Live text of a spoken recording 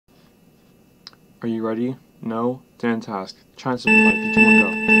Are you ready? No? Fantastic. China Simplified. 3, 2,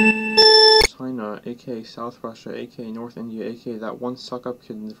 1, go. China, aka South Russia, aka North India, aka that one suck-up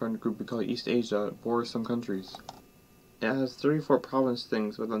kid in the friend group we call East Asia, borders some countries. It has 34 province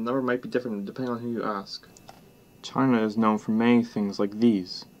things, but the number might be different depending on who you ask. China is known for many things like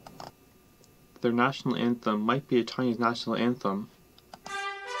these. Their national anthem might be a Chinese national anthem,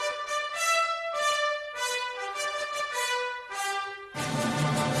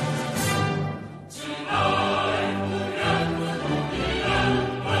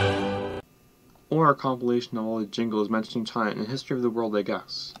 or a compilation of all the jingles mentioning China in the history of the world, I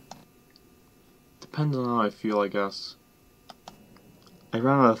guess. Depends on how I feel, I guess. I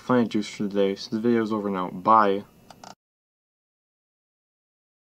ran out of funny juice for today, so the video is over now. Bye.